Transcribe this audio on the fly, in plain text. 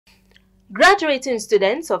Graduating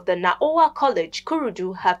students of the Naowa College,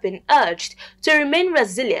 Kurudu, have been urged to remain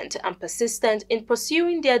resilient and persistent in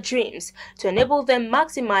pursuing their dreams to enable them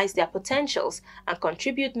maximize their potentials and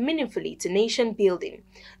contribute meaningfully to nation building.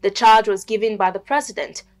 The charge was given by the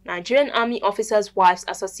President, Nigerian Army Officers' Wives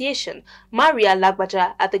Association, Maria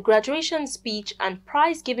Lagbaja, at the graduation speech and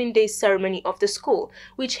prize-giving day ceremony of the school,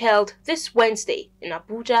 which held this Wednesday in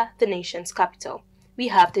Abuja, the nation's capital. We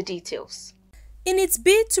have the details. In its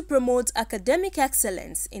bid to promote academic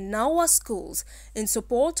excellence in Naowa schools in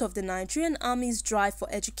support of the Nigerian Army's drive for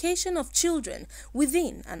education of children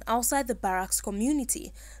within and outside the barracks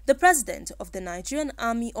community, the President of the Nigerian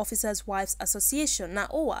Army Officers' Wives Association,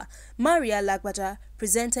 Naowa, Maria Lagbaja,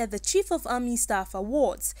 presented the Chief of Army Staff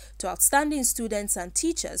Awards to outstanding students and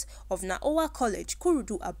teachers of Naowa College,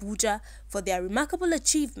 Kurudu, Abuja for their remarkable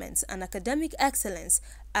achievements and academic excellence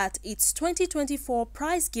at its 2024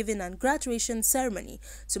 prize-giving and graduation ceremony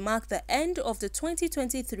to mark the end of the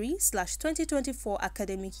 2023/2024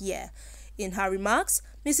 academic year. In her remarks,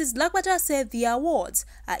 Mrs. Lagbaja said the awards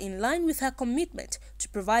are in line with her commitment to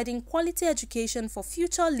providing quality education for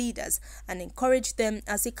future leaders and encourage them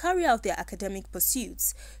as they carry out their academic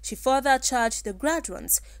pursuits. She further charged the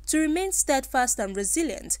graduands to remain steadfast and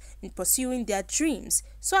resilient in pursuing their dreams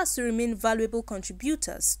so as to remain valuable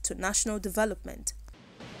contributors to national development.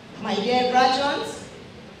 My dear graduates,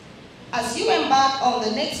 as you embark on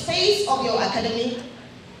the next phase of your academic,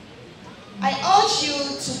 I urge you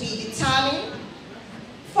to be determined,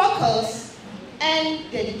 focused,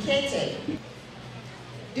 and dedicated.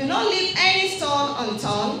 Do not leave any stone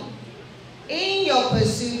unturned in your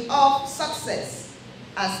pursuit of success,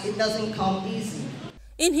 as it doesn't come easy.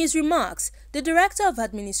 In his remarks, the Director of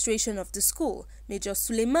Administration of the school, Major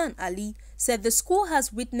Suleiman Ali, said the school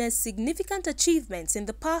has witnessed significant achievements in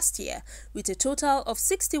the past year, with a total of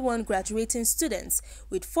 61 graduating students,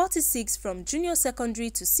 with 46 from junior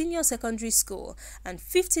secondary to senior secondary school and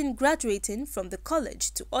 15 graduating from the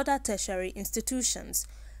college to other tertiary institutions.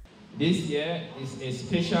 This year is a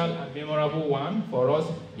special and memorable one for us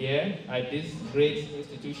here at this great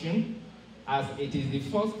institution, as it is the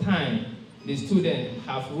first time the students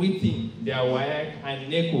have written their WAEC and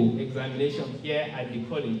NECO examination here at the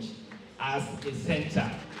college as a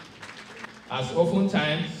center. As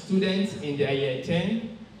oftentimes, students in their year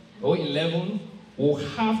 10 or 11 will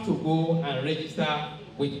have to go and register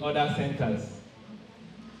with other centers.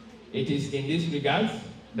 It is in this regard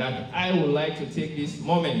that I would like to take this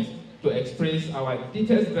moment to express our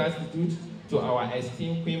deepest gratitude to our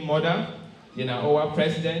esteemed Queen Mother, the Naowa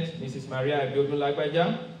President, Mrs. Maria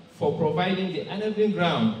Lagbaja, for providing the enabling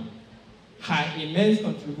ground. Her immense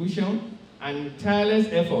contribution and tireless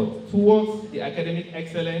effort towards the academic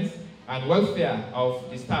excellence and welfare of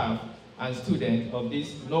the staff and students of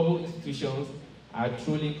these noble institutions are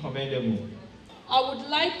truly commendable. I would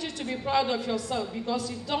like you to be proud of yourself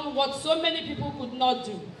because you've done what so many people could not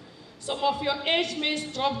do. Some of your age mates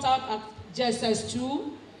dropped out at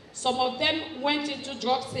JSS2, some of them went into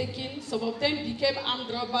drug taking, some of them became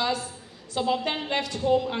armed robbers, some of them left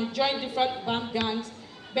home and joined different band gangs,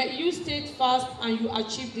 but you stayed fast and you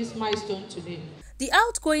achieved this milestone today. The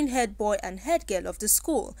outgoing head boy and head girl of the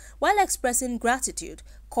school, while expressing gratitude,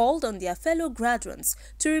 called on their fellow graduates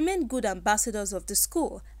to remain good ambassadors of the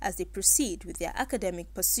school as they proceed with their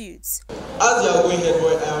academic pursuits. As the outgoing head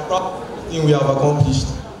boy, I am proud of everything we have accomplished.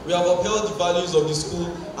 We have upheld the values of the school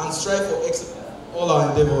and strive for excellence in all our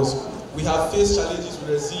endeavors. We have faced challenges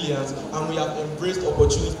with resilience and we have embraced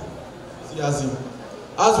opportunities. As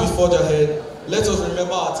we forge ahead, let us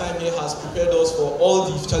remember our time here has prepared us for all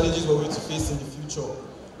the challenges we're going to face in the future.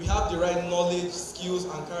 We have the right knowledge, skills,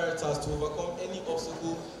 and characters to overcome any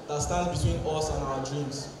obstacle that stands between us and our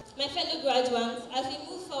dreams. My fellow graduates, as we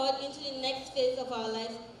move forward into the next phase of our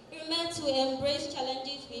lives, remember to embrace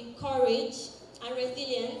challenges with courage and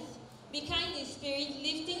resilience. Be kind in spirit,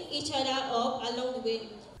 lifting each other up along the way.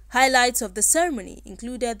 Highlights of the ceremony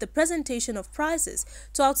included the presentation of prizes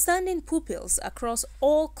to outstanding pupils across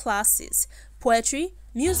all classes, poetry,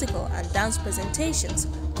 musical and dance presentations,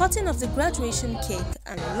 cutting of the graduation cake,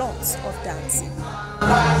 and lots of dancing.